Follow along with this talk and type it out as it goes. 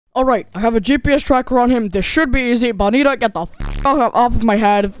Alright, I have a GPS tracker on him. This should be easy. Bonita, get the f off of my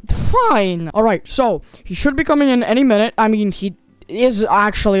head. Fine. Alright, so, he should be coming in any minute. I mean, he is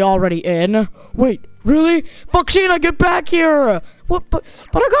actually already in. Wait, really? Foxina, get back here! What? But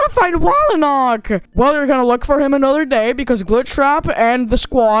I gotta find Wallenok! Well, you're gonna look for him another day because Glitchtrap and the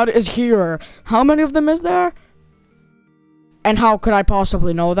squad is here. How many of them is there? And how could I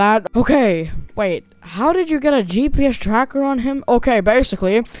possibly know that? Okay, wait. How did you get a GPS tracker on him? Okay,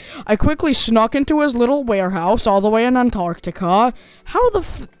 basically, I quickly snuck into his little warehouse all the way in Antarctica.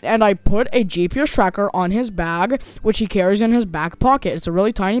 And I put a GPS tracker on his bag, which he carries in his back pocket. It's a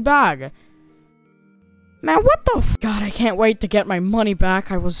really tiny bag. Man, what the f- God, I can't wait to get my money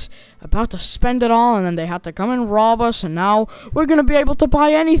back. I was about to spend it all, and then they had to come and rob us, and now we're gonna be able to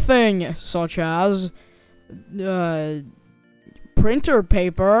buy anything, such as, printer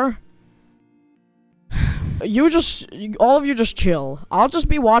paper. All of you just chill. I'll just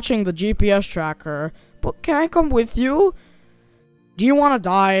be watching the GPS tracker. But can I come with you? Do you want to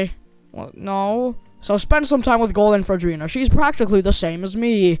die? Well, no. So spend some time with Golden Fredrina. She's practically the same as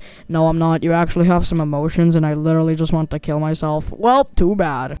me. No, I'm not. You actually have some emotions, and I literally just want to kill myself. Well, too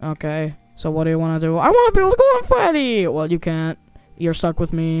bad. Okay. So what do you want to do? I want to be with Golden Freddy! Well, you can't. You're stuck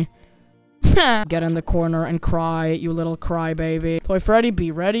with me. Get in the corner and cry, you little crybaby. Toy Freddy,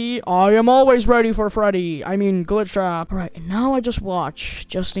 be ready. I am always ready for Freddy. I mean, Glitchtrap. Alright, and now I just watch,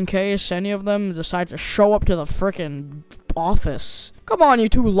 just in case any of them decide to show up to the frickin' office. Come on, you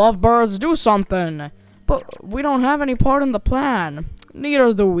two lovebirds, do something. But we don't have any part in the plan.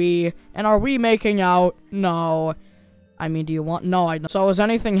 Neither do we. And are we making out? No. I mean, do you want? No, I don't. So is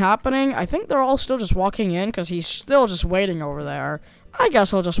anything happening? I think they're all still just walking in because he's still just waiting over there. I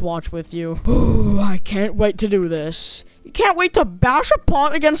guess I'll just watch with you. Ooh, I can't wait to do this. You can't wait to bash a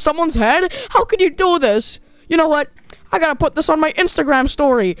pot against someone's head? How could you do this? You know what? I gotta put this on my Instagram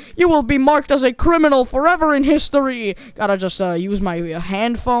story. You will be marked as a criminal forever in history. Gotta just use my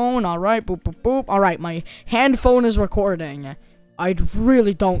hand phone. Alright, boop, boop, boop. Alright, my hand phone is recording. I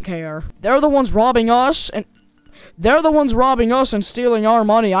really don't care. They're the ones robbing us, and stealing our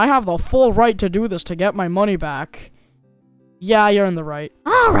money. I have the full right to do this to get my money back. Yeah, you're in the right.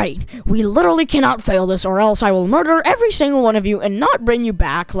 Alright, we literally cannot fail this or else I will murder every single one of you and not bring you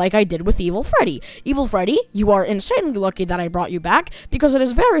back like I did with Evil Freddy. Evil Freddy, you are insanely lucky that I brought you back because it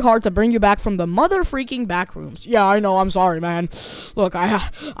is very hard to bring you back from the mother freaking back rooms. Yeah, I know, I'm sorry, man. Look,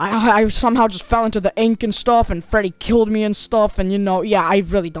 I somehow just fell into the ink and stuff and Freddy killed me and stuff and you know, yeah, I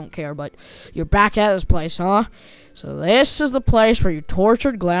really don't care, but you're back at this place, huh? So this is the place where you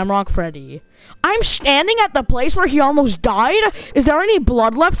tortured Glamrock Freddy. I'm standing at the place where he almost died? Is there any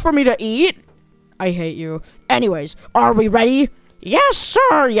blood left for me to eat? I hate you. Anyways, are we ready? Yes,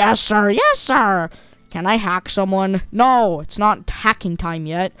 sir! Yes, sir! Yes, sir! Can I hack someone? No, it's not hacking time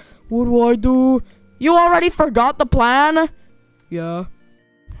yet. What do I do? You already forgot the plan? Yeah.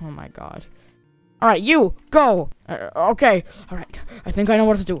 Oh my god. Alright, you, go! Okay, alright. I think I know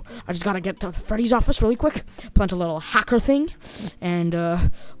what to do. I just gotta get to Freddy's office really quick. Plant a little hacker thing. And,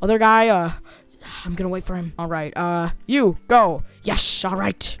 other guy, I'm gonna wait for him. Alright, you, go. Yes,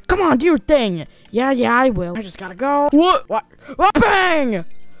 alright. Come on, do your thing. Yeah, I will. I just gotta go. What? Bang!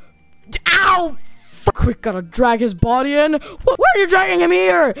 Ow! Quick, gotta drag his body in. Where are you dragging him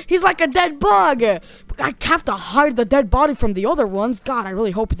here? He's like a dead bug. I have to hide the dead body from the other ones. God, I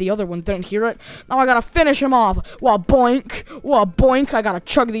really hope the other one didn't hear it. Now I gotta finish him off. Well, boink. Well, boink. I gotta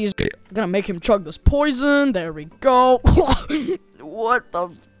chug these. I'm gonna make him chug this poison. There we go. What the?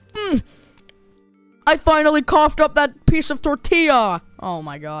 I finally coughed up that piece of tortilla. Oh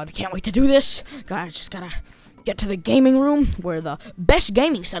my god. I can't wait to do this. God, I just gotta get to the gaming room where the best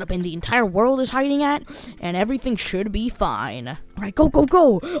gaming setup in the entire world is hiding at, and everything should be fine. Alright, go, go,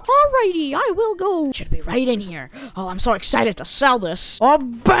 go. Alrighty, I will go. Should be right in here. Oh, I'm so excited to sell this. A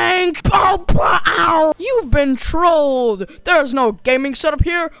bank! Oh, ow! You've been trolled. There's no gaming setup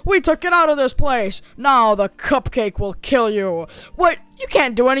here. We took it out of this place. Now the cupcake will kill you. What? You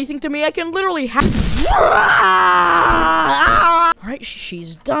can't do anything to me. I can literally Alright,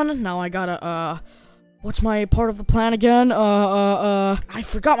 she's done. Now I gotta, what's my part of the plan again? I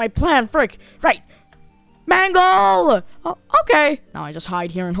forgot my plan, frick. Right. Mangle! Oh, okay. Now I just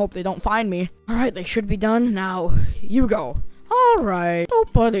hide here and hope they don't find me. Alright, they should be done. Now, you go. Alright. Oh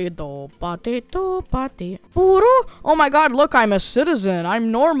my god, look, I'm a citizen.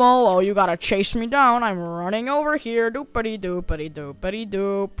 I'm normal. Oh, you gotta chase me down. I'm running over here. Doopity doopity doopity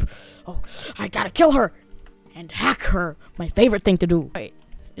doop. Oh, I gotta kill her. And hack her. My favorite thing to do. Wait.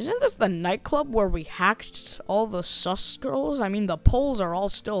 Isn't this the nightclub where we hacked all the sus girls? I mean, the poles are all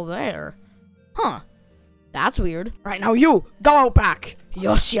still there. Huh. That's weird. Right, now you, go out back.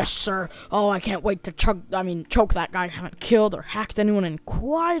 Yes, yes, sir. Oh, I can't wait to choke that guy. I haven't killed or hacked anyone in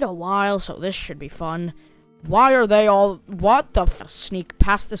quite a while, so this should be fun. Why are they all, what the f— sneak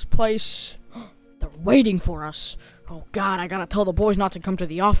past this place? They're waiting for us. Oh god, I gotta tell the boys not to come to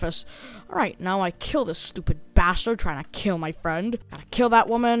the office. Alright, now I kill this stupid bastard trying to kill my friend. Gotta kill that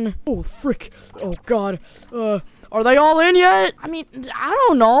woman. Oh, frick. Oh god. Are they all in yet? I mean, I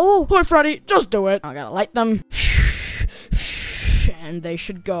don't know. Boy, Freddy, just do it. I gotta light them. And they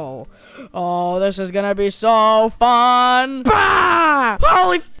should go. Oh, this is gonna be so fun. Bah!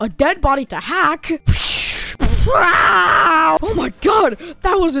 Holy, a dead body to hack. Oh my god,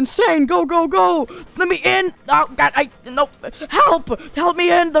 that was insane. Go, go, go. Let me in. Oh god, no, help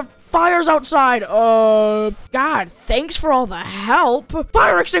me in. The fire's outside. God, thanks for all the help.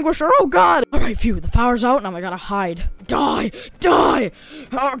 Fire extinguisher, oh god. All right, phew, the fire's out. Now I gotta hide. Die.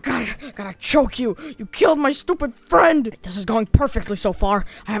 Oh god, gotta choke you. You killed my stupid friend. This is going perfectly so far.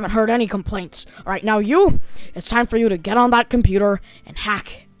 I haven't heard any complaints. All right, now it's time for you to get on that computer and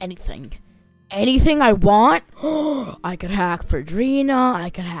hack anything. Anything I want. I could hack Fredrina. I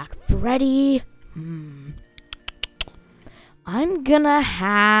could hack Freddy. I'm gonna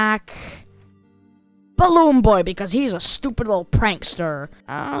hack Balloon Boy because he's a stupid little prankster.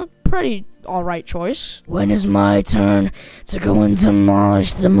 Pretty alright choice. When is my turn to go and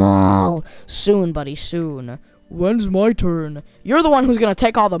demolish them all? Soon, buddy, soon. When's my turn? You're the one who's gonna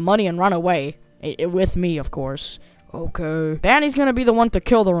take all the money and run away. With me, of course. Okay. Danny's gonna be the one to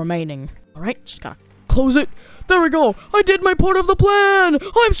kill the remaining. Alright, just gotta close it. There we go. I did my part of the plan.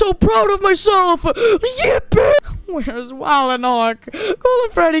 I'm so proud of myself. Yippee! Where's Wallenok?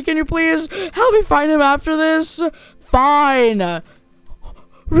 Golden Freddy, can you please help me find him after this? Fine.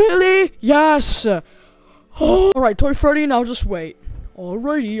 Really? Yes. Alright, Toy Freddy, now just wait.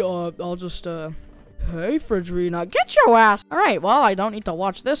 Alrighty, I'll just, hey, Fredrina, get your ass. Alright, well, I don't need to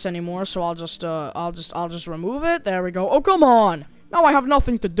watch this anymore, so I'll just remove it. There we go. Oh, come on. Now I have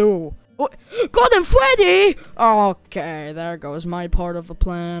nothing to do. Golden Freddy! Okay, there goes my part of the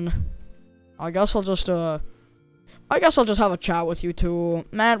plan. I guess I'll just have a chat with you two.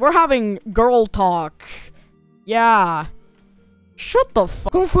 Man, we're having girl talk. Yeah. Shut the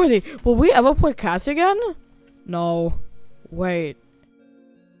fuck. Golden Freddy, will we ever play cats again? No. Wait.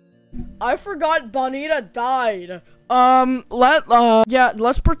 I forgot Bonita died.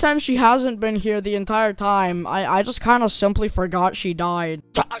 Let's pretend she hasn't been here the entire time. I just kind of simply forgot she died.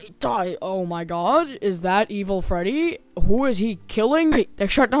 Die. Oh my god. Is that Evil Freddy? Who is he killing? Hey, they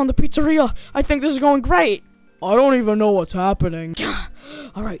shut down the pizzeria. I think this is going great. I don't even know what's happening.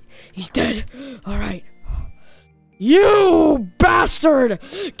 Alright, he's dead. Alright. You bastard!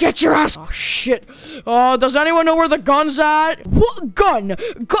 Get your ass— oh, shit. Does anyone know where the gun's at? What gun?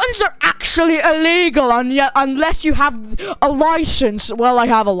 Guns are actually illegal unless you have a license. Well, I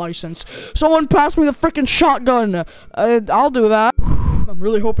have a license. Someone pass me the freaking shotgun. I'll do that. I'm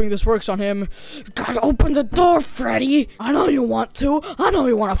really hoping this works on him. God, open the door, Freddy. I know you want to. I know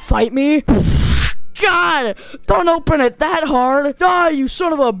you want to fight me. God, don't open it that hard. Die, you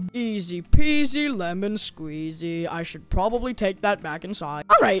son of a— easy peasy lemon squeezy. I should probably take that back inside.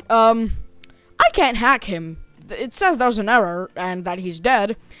 Alright, I can't hack him. It says there's an error and that he's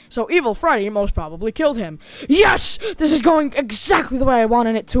dead, so Evil Freddy most probably killed him. Yes! This is going exactly the way I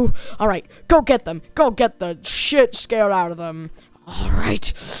wanted it to. Alright, go get them. Go get the shit scared out of them.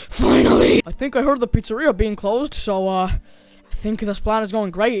 Alright, finally. I think I heard the pizzeria being closed, so, I think this plan is going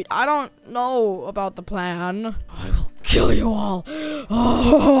great. I don't know about the plan. I will kill you all.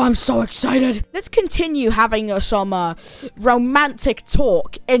 Oh, I'm so excited. Let's continue having some romantic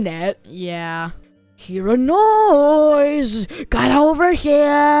talk, innit? Yeah. Hear a noise. Get over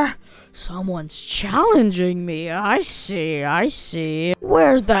here. Someone's challenging me. I see.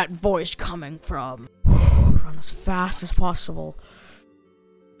 Where's that voice coming from? Run as fast as possible.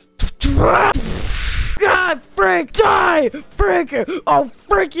 God, frick, die, frick, oh,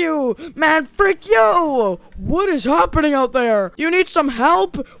 frick you, man, frick you. What is happening out there? You need some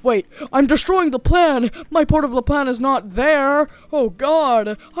help? Wait, I'm destroying the plan. My part of the plan is not there. Oh,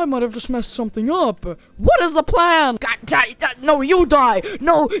 God, I might have just messed something up. What is the plan? God, die, no, you die.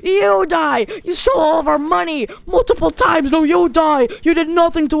 No, you die. You stole all of our money multiple times. No, you die. You did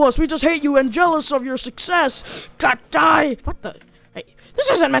nothing to us. We just hate you and jealous of your success. God, die. What the? This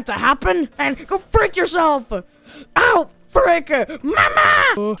isn't meant to happen, and go frick yourself! Ow! Frick!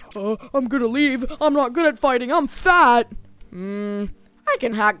 Mama! I'm gonna leave. I'm not good at fighting. I'm fat. I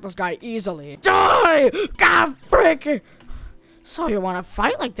can hack this guy easily. Die! God, frick! So you want to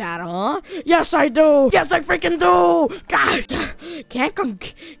fight like that, huh? Yes, I do. Yes, I freaking do. God,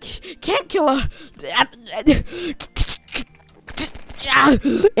 can't kill a.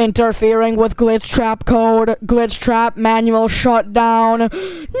 Interfering with Glitchtrap code. Glitchtrap manual shutdown.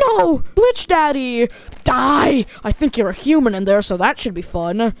 No, Glitch Daddy, die. I think you're a human in there, so that should be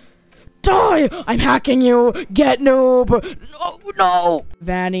fun. Die! I'm hacking you! Get noob! No, no!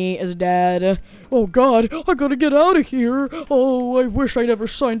 Vanny is dead. Oh god, I gotta get out of here! Oh, I wish I never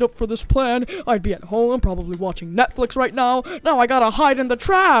signed up for this plan. I'd be at home, probably watching Netflix right now. Now I gotta hide in the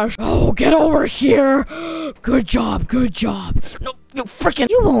trash! Oh, get over here! Good job, good job. No, you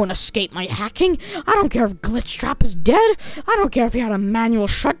freaking— You won't escape my hacking! I don't care if Glitchtrap is dead! I don't care if he had a manual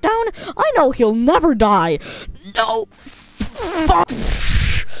shutdown! I know he'll never die! No! Fuck!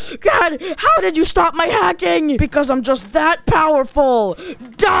 God, how did you stop my hacking? Because I'm just that powerful.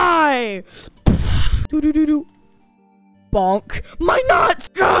 Die! Do-do-do-do. Bonk. My nuts!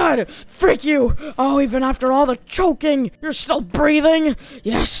 God! Frick you! Oh, even after all the choking, you're still breathing?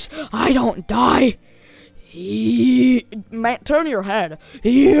 Yes, I don't die. Man, turn your head.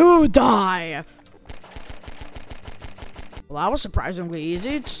 You die! Well, that was surprisingly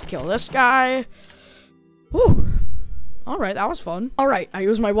easy. Just kill this guy. Whew. Alright, that was fun. Alright, I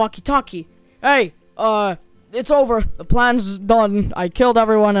used my walkie-talkie. Hey, it's over. The plan's done. I killed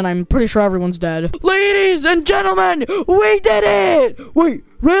everyone, and I'm pretty sure everyone's dead. Ladies and gentlemen, we did it! Wait,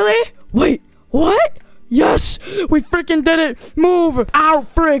 really? Wait, what? Yes, we freaking did it! Move! Ow,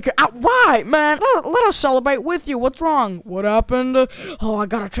 frick! Ow, why, man? Let us celebrate with you. What's wrong? What happened? Oh, I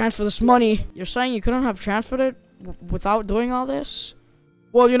gotta transfer this money. You're saying you couldn't have transferred it without doing all this?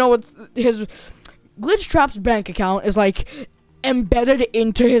 Well, you know what? His Glitchtrap's bank account is like embedded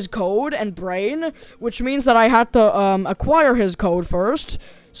into his code and brain, which means that I had to acquire his code first.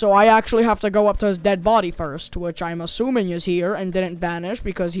 So I actually have to go up to his dead body first, which I'm assuming is here and didn't vanish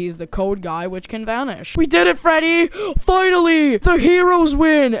because he's the code guy, which can vanish. We did it, Freddy! Finally! The heroes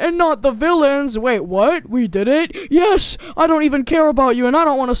win and not the villains! Wait, what? We did it? Yes! I don't even care about you and I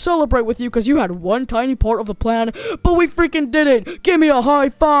don't want to celebrate with you because you had one tiny part of the plan, but we freaking did it! Give me a high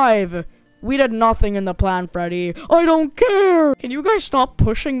five! We did nothing in the plan, Freddy. I don't care! Can you guys stop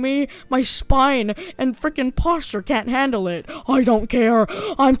pushing me? My spine and freaking posture can't handle it. I don't care.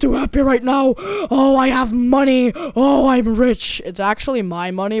 I'm too happy right now. Oh, I have money. Oh, I'm rich. It's actually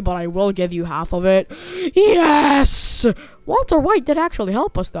my money, but I will give you half of it. Yes! Walter White did actually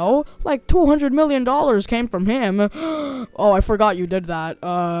help us, though. Like, $200 million came from him. Oh, I forgot you did that.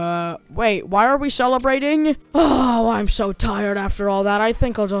 Wait, why are we celebrating? Oh, I'm so tired after all that. I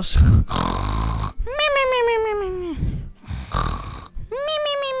think I'll just...